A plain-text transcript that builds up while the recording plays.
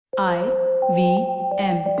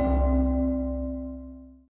IVM.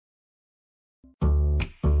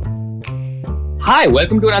 Hi,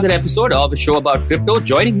 welcome to another episode of a show about crypto.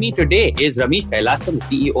 Joining me today is Rameesh, Kailasam,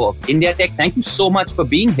 the CEO of India Tech. Thank you so much for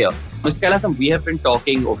being here. Mr. Kailasam, we have been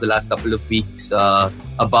talking over the last couple of weeks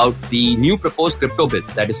about the new proposed crypto bill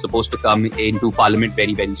that is supposed to come into Parliament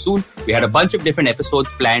very, very soon. We had a bunch of different episodes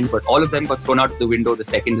planned, but all of them got thrown out of the window the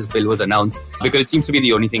second this bill was announced because it seems to be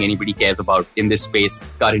the only thing anybody cares about in this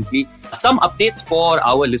space currently. Some updates for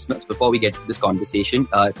our listeners before we get to this conversation.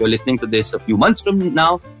 If you're listening to this a few months from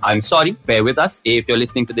now, I'm sorry, bear with us. If you're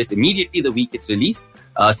listening to this immediately the week it's released,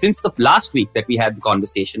 since the last week that we had the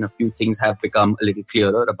conversation, a few things have become a little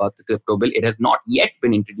clearer about the crypto bill. It has not yet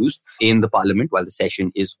been introduced in the parliament while the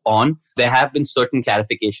session is on. There have been certain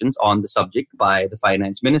clarifications on the subject by the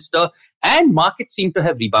finance minister, and markets seem to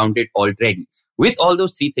have rebounded already. With all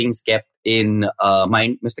those three things kept in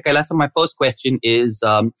mind, Mr. Kailasam, my first question is,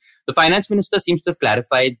 the finance minister seems to have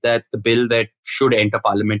clarified that the bill that should enter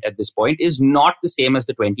parliament at this point is not the same as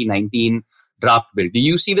the 2019 draft bill. Do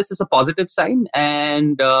you see this as a positive sign?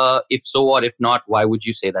 And if so or if not, why would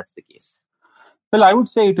you say that's the case? Well, I would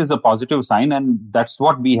say it is a positive sign, and that's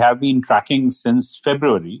what we have been tracking since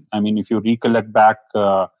February. I mean, if you recollect back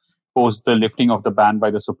post the lifting of the ban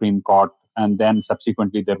by the Supreme Court, and then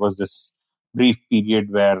subsequently there was this brief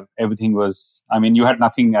period where everything was, I mean, you had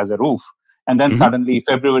nothing as a roof. And then suddenly,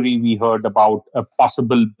 February, we heard about a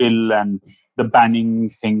possible bill and the banning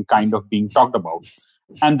thing kind of being talked about.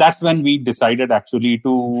 And that's when we decided actually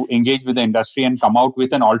to engage with the industry and come out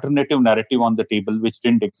with an alternative narrative on the table, which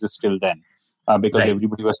didn't exist till then, because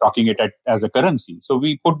everybody was talking it as a currency. So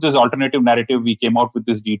we put this alternative narrative. We came out with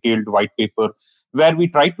this detailed white paper where we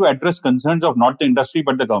tried to address concerns of not the industry,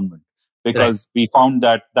 but the government, because we found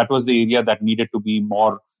that that was the area that needed to be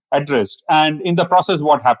more addressed. And in the process,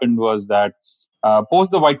 what happened was that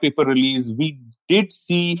post the white paper release, we did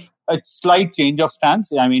see a slight change of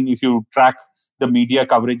stance. I mean, if you track the media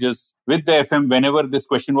coverages with the FM, whenever this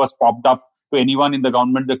question was popped up to anyone in the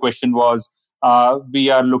government, the question was, we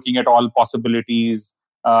are looking at all possibilities.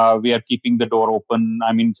 We are keeping the door open.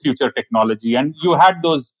 I mean, future technology. And you had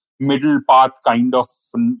those middle path kind of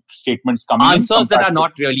statements coming in. Answers that are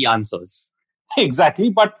not really answers. Exactly,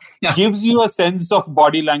 but gives you a sense of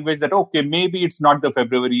body language that, okay, maybe it's not the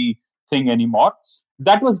February thing anymore.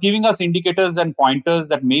 That was giving us indicators and pointers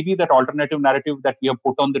that maybe that alternative narrative that we have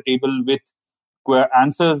put on the table with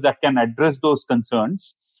answers that can address those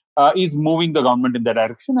concerns is moving the government in that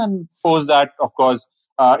direction. And post that, of course,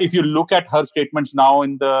 if you look at her statements now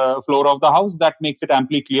in the floor of the House, that makes it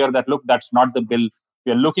amply clear that, look, that's not the bill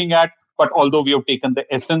we are looking at. But although we have taken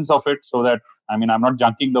the essence of it, so that, I mean, I'm not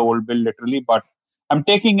junking the old bill literally, but I'm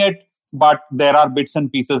taking it, but there are bits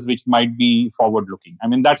and pieces which might be forward-looking. I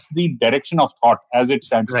mean, that's the direction of thought as it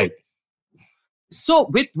stands. Right.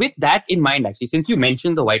 So with that in mind, actually, since you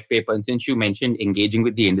mentioned the white paper and since you mentioned engaging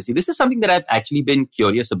with the industry, this is something that I've actually been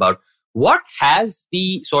curious about. What has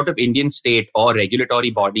the sort of Indian state or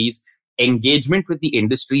regulatory bodies engagement with the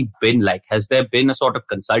industry been like? Has there been a sort of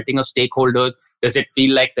consulting of stakeholders? Does it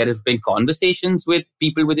feel like there has been conversations with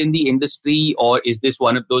people within the industry? Or is this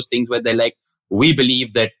one of those things where they're like, we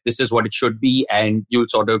believe that this is what it should be, and you'll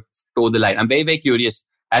sort of toe the line? I'm very, very curious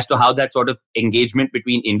as to how that sort of engagement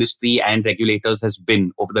between industry and regulators has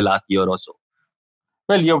been over the last year or so.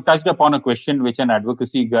 Well, you've touched upon a question which an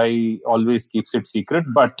advocacy guy always keeps it secret.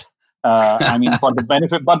 But I mean, for the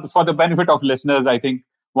benefit of listeners, I think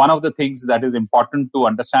one of the things that is important to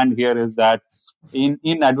understand here is that in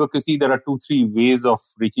advocacy, there are 2-3 ways of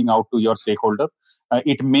reaching out to your stakeholder.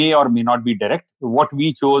 It may or may not be direct. What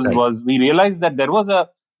we chose was, we realized that there was a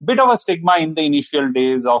bit of a stigma in the initial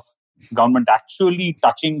days of government actually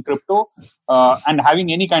touching crypto and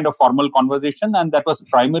having any kind of formal conversation. And that was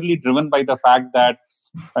primarily driven by the fact that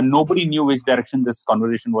nobody knew which direction this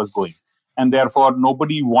conversation was going. And therefore,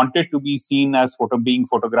 nobody wanted to be seen as being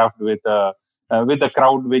photographed with a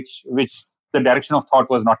crowd which the direction of thought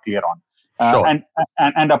was not clear on.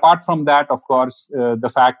 And apart from that, of course, the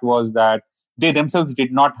fact was that they themselves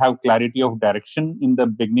did not have clarity of direction in the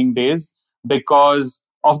beginning days because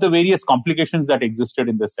of the various complications that existed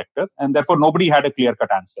in this sector. And therefore, nobody had a clear-cut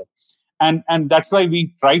answer. And that's why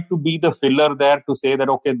we tried to be the filler there to say that,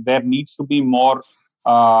 okay, there needs to be more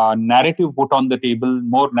narrative put on the table,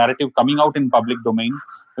 more narrative coming out in public domain,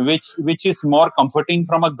 which is more comforting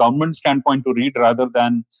from a government standpoint to read rather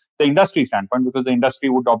than the industry standpoint, because the industry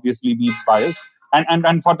would obviously be biased.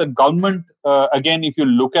 And for the government, again, if you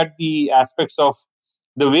look at the aspects of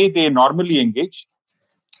the way they normally engage,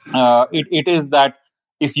 it is that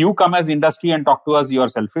if you come as industry and talk to us, you are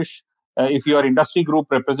selfish. If your industry group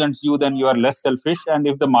represents you, then you are less selfish. And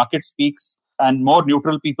if the market speaks and more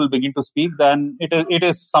neutral people begin to speak, then it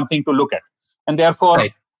is something to look at. And therefore,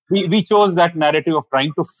 we chose that narrative of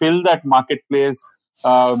trying to fill that marketplace,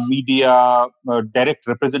 media, direct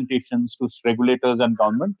representations to regulators and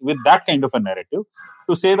government with that kind of a narrative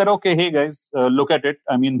to say that, okay, hey guys, look at it.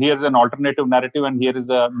 I mean, here's an alternative narrative and here is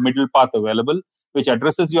a middle path available which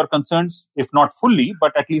addresses your concerns, if not fully,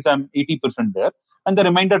 but at least I'm 80% there. And the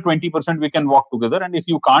remainder 20% we can walk together. And if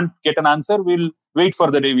you can't get an answer, we'll wait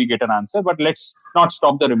for the day we get an answer, but let's not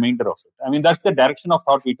stop the remainder of it. I mean, that's the direction of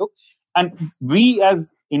thought we took. And we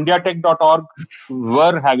as indiatech.org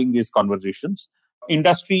were having these conversations.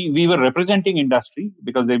 Industry, we were representing industry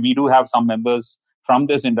because we do have some members from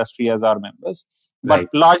this industry as our members. But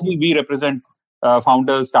largely we represent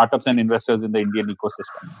founders, startups and investors in the Indian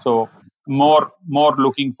ecosystem. So more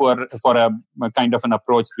looking for a kind of an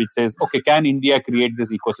approach which says, okay, can India create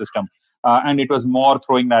this ecosystem? And it was more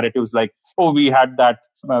throwing narratives like, oh, we had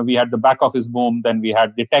the back office boom, then we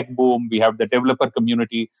had the tech boom, we have the developer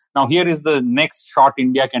community. Now here is the next shot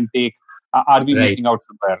India can take. Are we missing out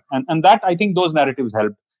somewhere? And that, I think those narratives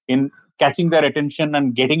help in catching their attention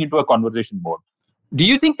and getting into a conversation board. Do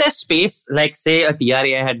you think there's space, like say a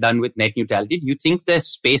TRAI had done with net neutrality, do you think there's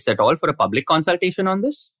space at all for a public consultation on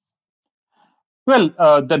this? Well,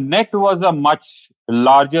 the net was a much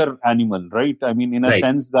larger animal, right? I mean, in a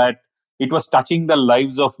sense that it was touching the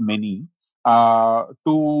lives of many.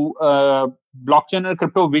 To blockchain and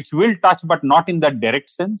crypto, which will touch, but not in that direct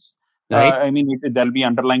sense. I mean, there'll be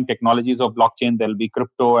underlying technologies of blockchain, there'll be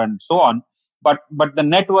crypto and so on. But the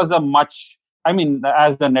net was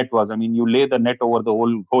as the net was. I mean, you lay the net over the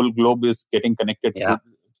whole globe is getting connected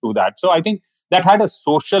to that. So I think that had a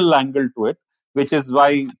social angle to it, which is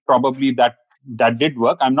why probably that did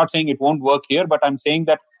work. I'm not saying it won't work here, but I'm saying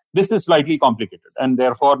that this is slightly complicated and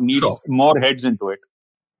therefore needs more heads into it.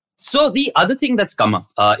 So the other thing that's come up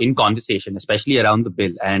in conversation, especially around the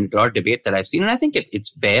bill and a lot of debate that I've seen, and I think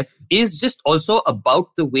it's fair, is just also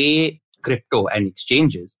about the way crypto and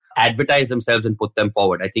exchanges advertise themselves and put them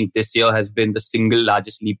forward. I think this year has been the single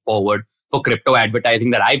largest leap forward for crypto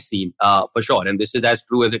advertising that I've seen, for sure. And this is as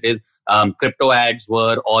true as it is. Crypto ads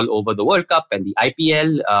were all over the World Cup and the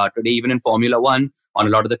IPL. Today, even in Formula One, on a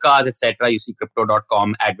lot of the cars, etc., you see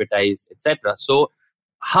crypto.com advertised, etc. So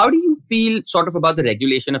how do you feel sort of about the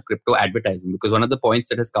regulation of crypto advertising? Because one of the points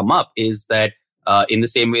that has come up is that in the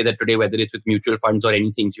same way that today, whether it's with mutual funds or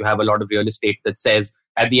anything, you have a lot of real estate that says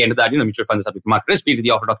at the end of that, mutual funds are subject to market risk. Please read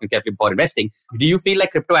the offer document carefully before investing. Do you feel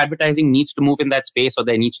like crypto advertising needs to move in that space, or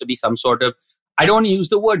there needs to be some sort of, I don't want to use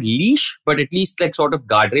the word leash, but at least like sort of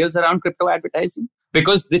guardrails around crypto advertising?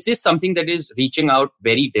 Because this is something that is reaching out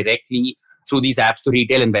very directly through these apps to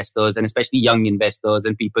retail investors and especially young investors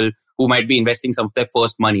and people who might be investing some of their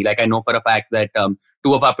first money. Like I know for a fact that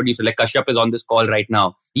two of our producers, like Kashyap is on this call right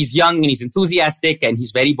now. He's young and he's enthusiastic and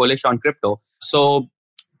he's very bullish on crypto. So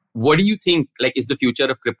what do you think is the future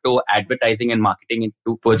of crypto advertising and marketing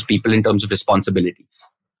towards people in terms of responsibility?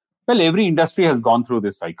 Well, every industry has gone through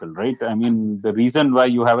this cycle, right? I mean, the reason why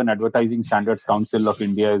you have an Advertising Standards Council of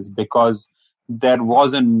India is because there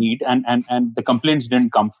was a need and the complaints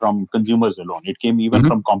didn't come from consumers alone. It came even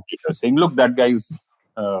from competitors saying, look, that guy's,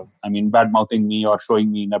 bad-mouthing me or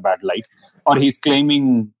showing me in a bad light, or he's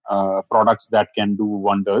claiming products that can do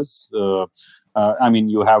wonders. You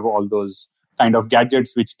have all those kind of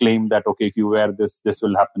gadgets which claim that, okay, if you wear this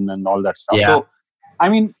will happen and all that stuff. Yeah.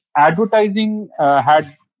 So, advertising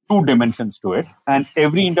had two dimensions to it, and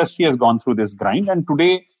every industry has gone through this grind. And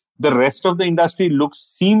today, the rest of the industry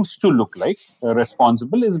seems to look like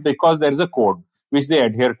responsible is because there is a code which they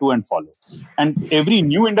adhere to and follow. And every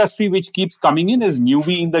new industry which keeps coming in is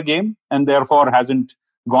newbie in the game and therefore hasn't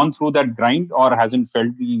gone through that grind or hasn't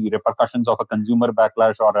felt the repercussions of a consumer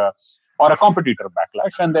backlash or a competitor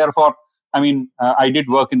backlash. And therefore, I did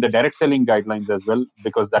work in the direct selling guidelines as well,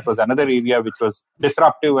 because that was another area which was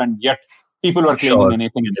disruptive, and yet people were claiming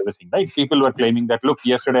anything and everything, right? People were claiming that, look,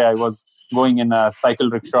 yesterday I was going in a cycle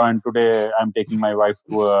rickshaw and today I'm taking my wife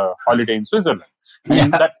to a holiday in Switzerland.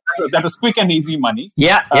 That was quick and easy money.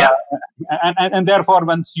 And therefore,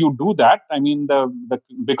 once you do that,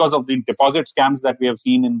 because of the deposit scams that we have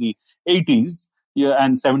seen in the 80s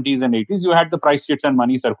and 70s and 80s, you had the price chits and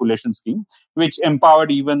money circulation scheme, which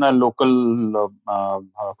empowered even a local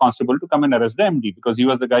constable to come and arrest the MD, because he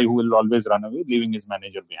was the guy who will always run away, leaving his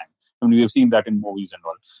manager behind. And we have seen that in movies and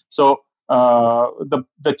all. So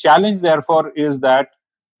the challenge, therefore, is that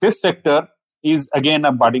this sector is again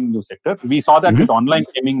a budding new sector. We saw that with online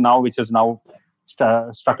gaming now, which has now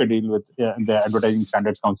struck a deal with the Advertising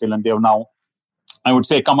Standards Council, and they have now I would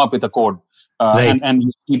say, come up with a code Right. and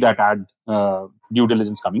you see that ad due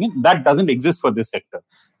diligence coming in. That doesn't exist for this sector.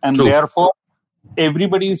 And True. therefore,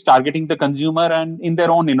 everybody is targeting the consumer and in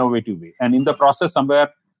their own innovative way. And in the process,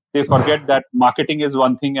 somewhere they forget that marketing is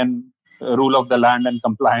one thing and rule of the land and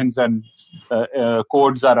compliance and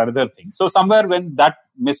codes are other things. So somewhere when that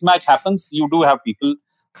mismatch happens, you do have people.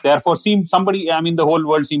 Therefore, the whole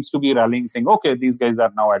world seems to be rallying, saying, okay, these guys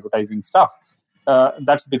are now advertising stuff.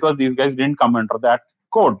 That's because these guys didn't come under that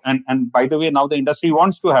code. And by the way, now the industry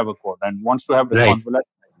wants to have a code and wants to have responsible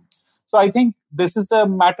advertising. So I think this is a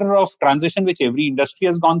matter of transition which every industry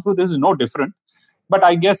has gone through. This is no different. But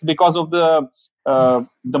I guess because of the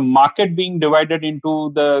market being divided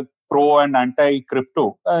into the pro and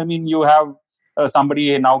anti-crypto, you have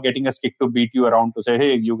somebody now getting a stick to beat you around to say,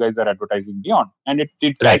 hey, you guys are advertising beyond. And it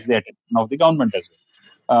did catch the attention of the government as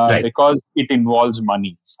well. Because it involves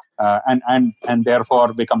money and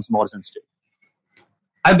therefore becomes more sensitive.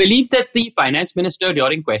 I believe that the finance minister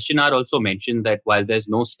during question hour also mentioned that while there's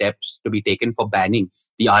no steps to be taken for banning,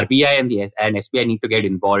 the RBI and SBI need to get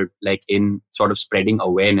involved, like in sort of spreading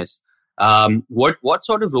awareness. What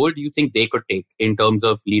sort of role do you think they could take in terms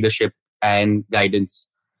of leadership and guidance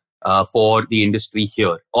for the industry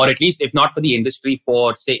here? Or at least, if not for the industry,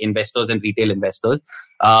 for, say, investors and retail investors.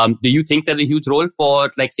 Do you think there's a huge role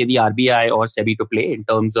for, like, say, the RBI or SEBI to play in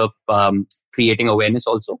terms of creating awareness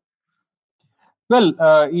also? Well,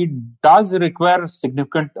 it does require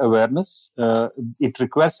significant awareness. It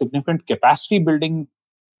requires significant capacity building,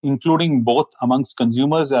 including both amongst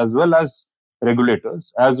consumers as well as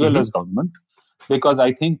regulators, as well as government. Because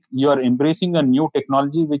I think you are embracing a new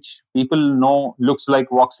technology which people know looks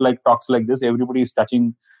like, walks like, talks like this. Everybody is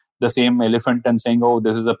touching the same elephant and saying, oh,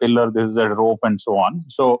 this is a pillar, this is a rope, and so on.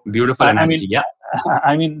 So beautiful analogy, yeah.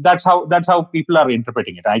 That's how people are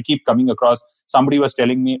interpreting it. I keep coming across, somebody was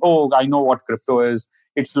telling me, oh, I know what crypto is.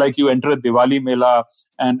 It's like you enter a Diwali Mela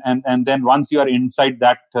and then once you are inside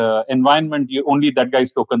that environment, only that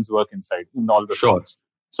guy's tokens work inside in all the stores.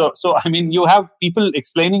 So you have people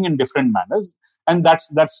explaining in different manners, and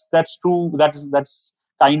that's true. That's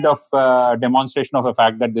kind of demonstration of a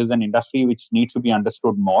fact that there's an industry which needs to be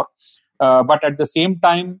understood more. But at the same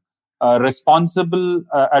time, responsible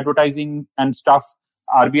advertising and stuff,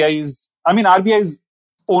 RBI is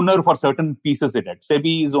owner for certain pieces in it.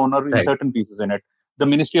 SEBI is owner in certain pieces in it. The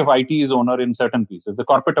Ministry of IT is owner in certain pieces. The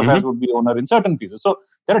corporate affairs would be owner in certain pieces. So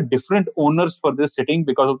there are different owners for this sitting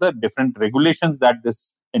because of the different regulations that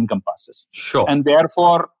this encompasses. Sure. And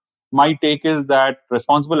therefore, my take is that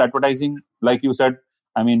responsible advertising, like you said,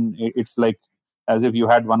 it's like as if you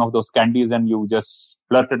had one of those candies and you just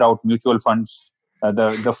blurted out mutual funds,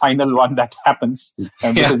 the final one that happens,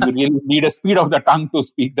 because you really need a speed of the tongue to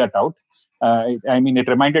speak that out. It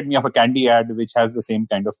reminded me of a candy ad which has the same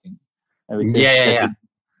kind of thing.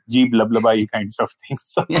 Jeeb blublabai kinds of things.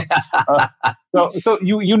 So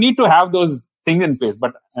you need to have those things in place.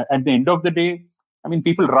 But at the end of the day,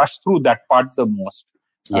 people rush through that part the most.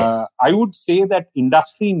 Yes. I would say that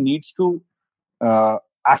industry needs to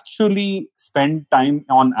actually spend time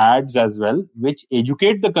on ads as well, which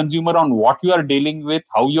educate the consumer on what you are dealing with,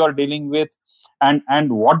 how you are dealing with,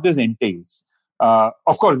 and what this entails.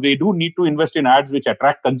 Of course, they do need to invest in ads which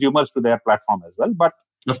attract consumers to their platform as well. But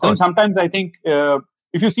sometimes I think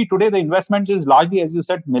if you see today, the investments is largely, as you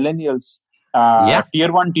said, millennials,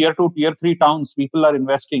 tier 1, tier 2, tier 3 towns, people are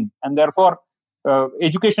investing. And therefore,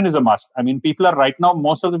 education is a must. People are right now,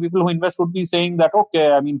 most of the people who invest would be saying that,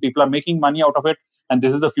 okay, people are making money out of it and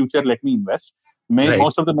this is the future, let me invest.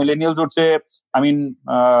 Most of the millennials would say,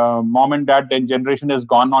 mom and dad generation has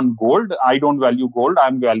gone on gold. I don't value gold.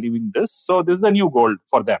 I'm valuing this. So this is a new gold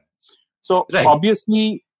for them. So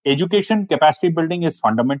obviously, education, capacity building is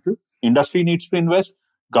fundamental. Industry needs to invest.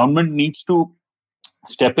 Government needs to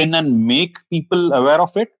step in and make people aware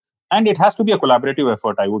of it. And it has to be a collaborative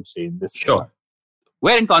effort, I would say, in this. Sure.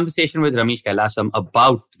 We're in conversation with Rameesh Kailasam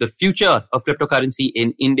about the future of cryptocurrency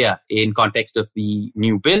in India in context of the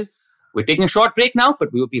new bill. We're taking a short break now,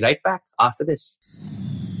 but we will be right back after this.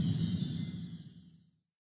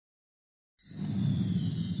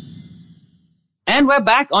 And we're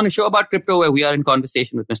back on a show about crypto where we are in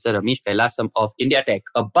conversation with Mr. Rameesh Kailasam of India Tech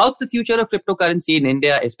about the future of cryptocurrency in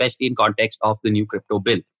India, especially in context of the new crypto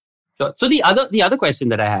bill. So the other question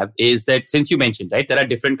that I have is that since you mentioned, right, there are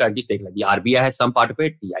different countries, like the RBI has some part of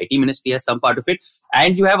it, the IT ministry has some part of it,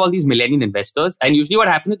 and you have all these millennial investors. And usually what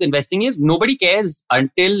happens with investing is nobody cares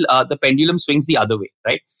until the pendulum swings the other way,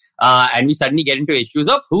 right? And we suddenly get into issues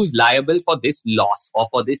of who's liable for this loss or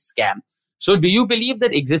for this scam. So do you believe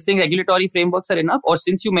that existing regulatory frameworks are enough? Or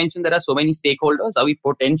since you mentioned there are so many stakeholders, are we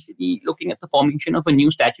potentially looking at the formation of a new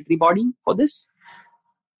statutory body for this?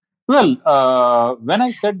 Well, when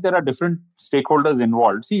I said there are different stakeholders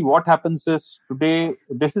involved, see what happens is today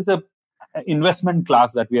this is a investment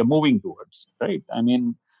class that we are moving towards, right? I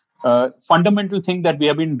mean, fundamental thing that we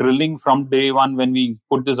have been drilling from day one when we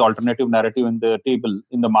put this alternative narrative in the table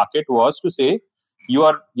in the market was to say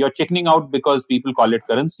you're checking out because people call it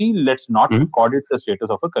currency. Let's not accord it the status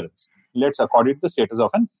of a currency. Let's accord it the status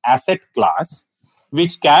of an asset class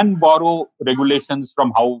which can borrow regulations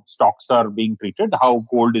from how stocks are being treated, how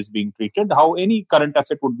gold is being treated, how any current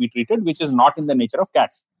asset would be treated, which is not in the nature of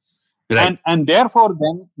cash. Right. And therefore,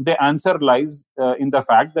 then the answer lies in the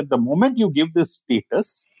fact that the moment you give this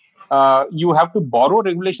status, you have to borrow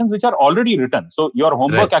regulations which are already written. So your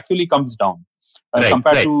homework actually comes down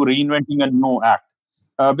compared to reinventing a new act,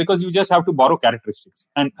 because you just have to borrow characteristics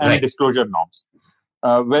and disclosure norms.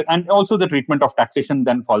 And also the treatment of taxation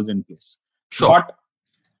then falls in place. Sure. But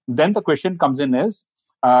then the question comes in is,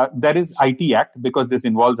 there is IT Act, because this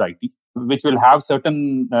involves IT, which will have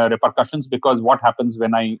certain repercussions, because what happens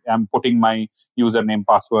when I am putting my username,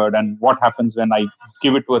 password, and what happens when I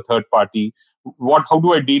give it to a third party? How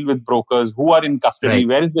do I deal with brokers? Who are in custody?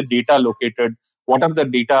 Where is the data located? What are the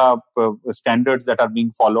data standards that are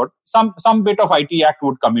being followed? Some bit of IT Act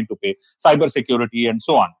would come into play, cyber security and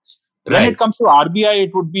so on. When it comes to RBI,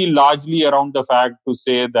 it would be largely around the fact to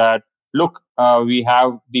say that, look, we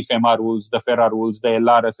have the FEMA rules, the FERA rules, the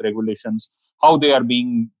LRS regulations, how they are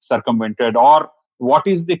being circumvented, or what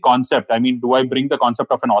is the concept? I mean, do I bring the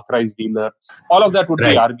concept of an authorized dealer? All of that would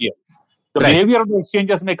be RBI. The behavior of the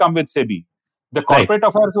exchanges may come with SEBI. The corporate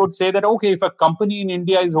affairs would say that, okay, if a company in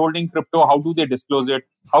India is holding crypto, how do they disclose it?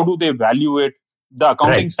 How do they value it? The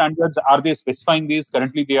accounting standards, are they specifying these?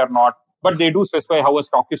 Currently, they are not. But they do specify how a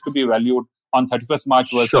stock is to be valued on 31st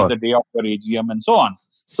March versus the day of your AGM and so on.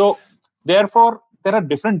 So, therefore, there are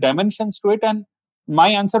different dimensions to it. And my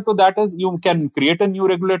answer to that is, you can create a new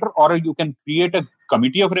regulator, or you can create a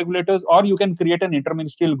committee of regulators, or you can create an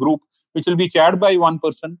interministerial group which will be chaired by one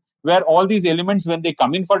person, where all these elements, when they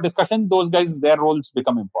come in for discussion, those guys, their roles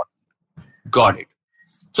become important. Got it.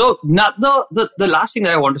 So now the last thing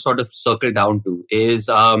that I want to sort of circle down to is,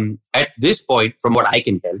 at this point, from what I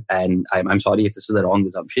can tell, and I'm sorry if this is the wrong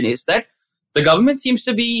assumption, is that the government seems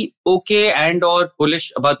to be okay and or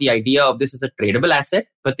bullish about the idea of this as a tradable asset,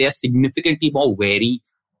 but they are significantly more wary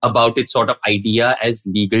about its sort of idea as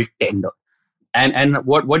legal tender. And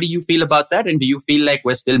what do you feel about that? And do you feel like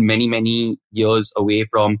we're still many years away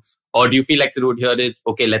from, or do you feel like the route here is,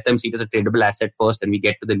 okay, let them see it as a tradable asset first and we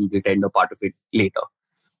get to the legal tender part of it later?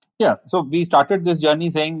 Yeah. So we started this journey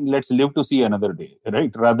saying, let's live to see another day,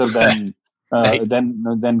 right? Rather than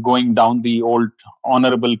than going down the old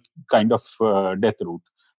honorable kind of death route.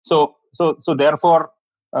 So therefore,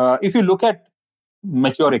 if you look at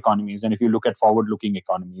mature economies, and if you look at forward-looking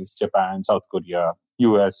economies, Japan, South Korea,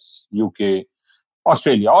 US, UK,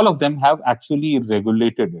 Australia, all of them have actually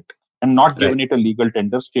regulated it and not given it a legal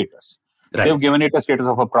tender status. They've given it a status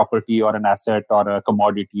of a property or an asset or a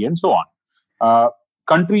commodity and so on.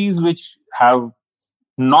 Countries which have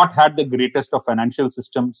not had the greatest of financial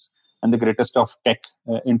systems and the greatest of tech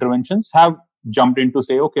interventions have jumped in to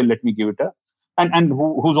say, okay, let me give it and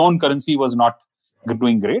whose own currency was not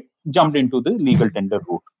doing great, jumped into the legal tender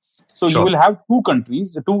route. So you will have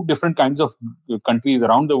two different kinds of countries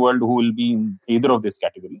around the world who will be in either of this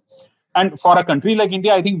category. And for a country like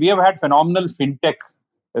India, I think we have had phenomenal fintech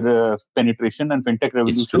penetration and fintech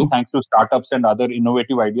revolution thanks to startups and other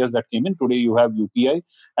innovative ideas that came in. Today you have UPI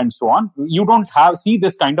and so on. You don't see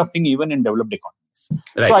this kind of thing even in developed economies.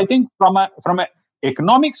 So I think from an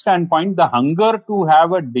economic standpoint, the hunger to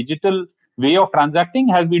have a digital way of transacting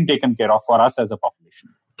has been taken care of for us as a population.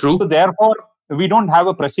 True. So therefore, we don't have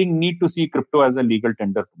a pressing need to see crypto as a legal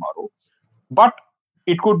tender tomorrow. But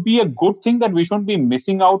it could be a good thing that we shouldn't be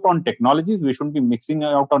missing out on technologies. We shouldn't be missing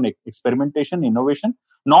out on experimentation, innovation,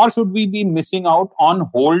 nor should we be missing out on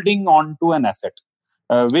holding on to an asset,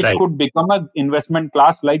 which could become an investment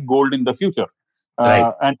class like gold in the future.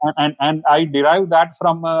 And I derive that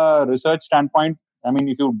from a research standpoint. I mean,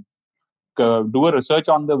 if you do a research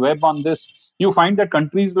on the web on this, you find that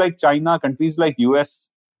countries like China, countries like US,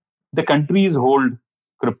 the countries hold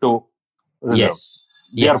crypto reserves.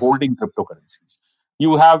 They are holding cryptocurrencies.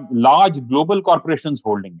 You have large global corporations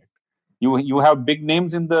holding it. You have big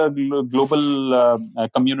names in the global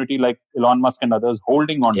community like Elon Musk and others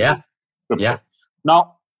holding on to crypto.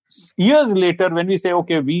 Now, years later, when we say,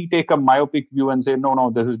 okay, we take a myopic view and say, no,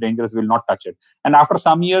 this is dangerous, we'll not touch it. And after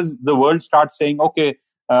some years, the world starts saying, okay,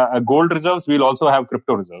 gold reserves, we'll also have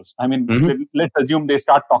crypto reserves. I mean, let's assume they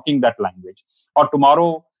start talking that language. Or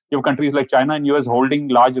tomorrow, you have countries like China and US holding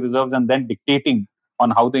large reserves and then dictating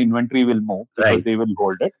on how the inventory will move because they will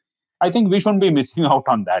hold it. I think we shouldn't be missing out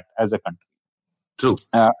on that as a country. True.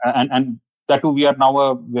 And that too,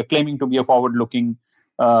 we're claiming to be a forward-looking,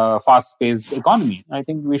 fast-paced economy. I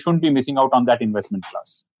think we shouldn't be missing out on that investment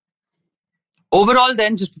class. Overall,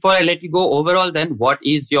 then, just before I let you go, what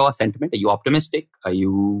is your sentiment? Are you optimistic? Are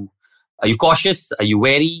you cautious? Are you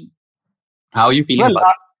wary? How are you feeling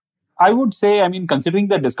about this? I would say, considering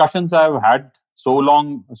the discussions I've had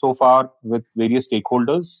so far with various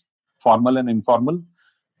stakeholders, formal and informal,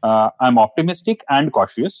 I'm optimistic and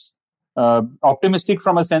cautious. Optimistic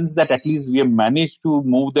from a sense that at least we have managed to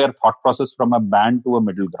move their thought process from a ban to a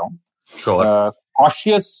middle ground. Sure.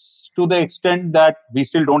 Cautious to the extent that we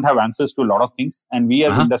still don't have answers to a lot of things, and we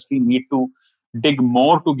as industry need to dig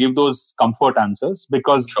more to give those comfort answers,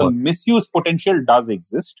 because the misuse potential does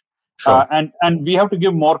exist. Sure. And we have to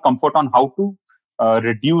give more comfort on how to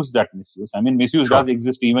reduce that misuse. Misuse does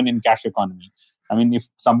exist even in cash economy. If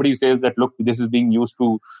somebody says that, look, this is being used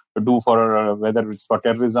to do for whether it's for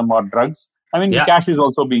terrorism or drugs, cash is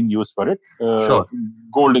also being used for it.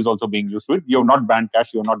 Gold is also being used for it. You have not banned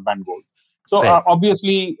cash, you have not banned gold. So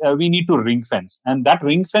obviously, we need to ring fence. And that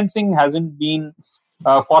ring fencing hasn't been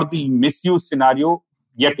for the misuse scenario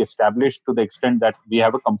yet established to the extent that we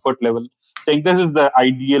have a comfort level saying this is the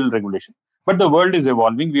ideal regulation. But the world is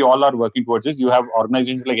evolving. We all are working towards this. You have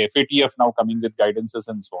organizations like FATF now coming with guidances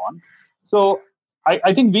and so on. So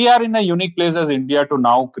I think we are in a unique place as India to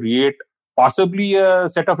now create possibly a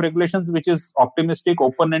set of regulations which is optimistic,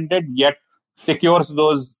 open-ended, yet secures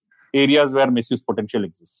those areas where misuse potential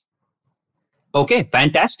exists. Okay,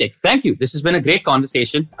 fantastic. Thank you. This has been a great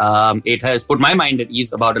conversation. It has put my mind at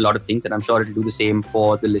ease about a lot of things, and I'm sure it'll do the same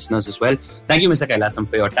for the listeners as well. Thank you, Mr. Kailasam,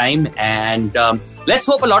 for your time. And let's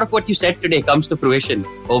hope a lot of what you said today comes to fruition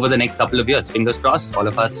over the next couple of years. Fingers crossed, all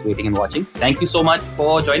of us waiting and watching. Thank you so much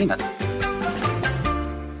for joining us.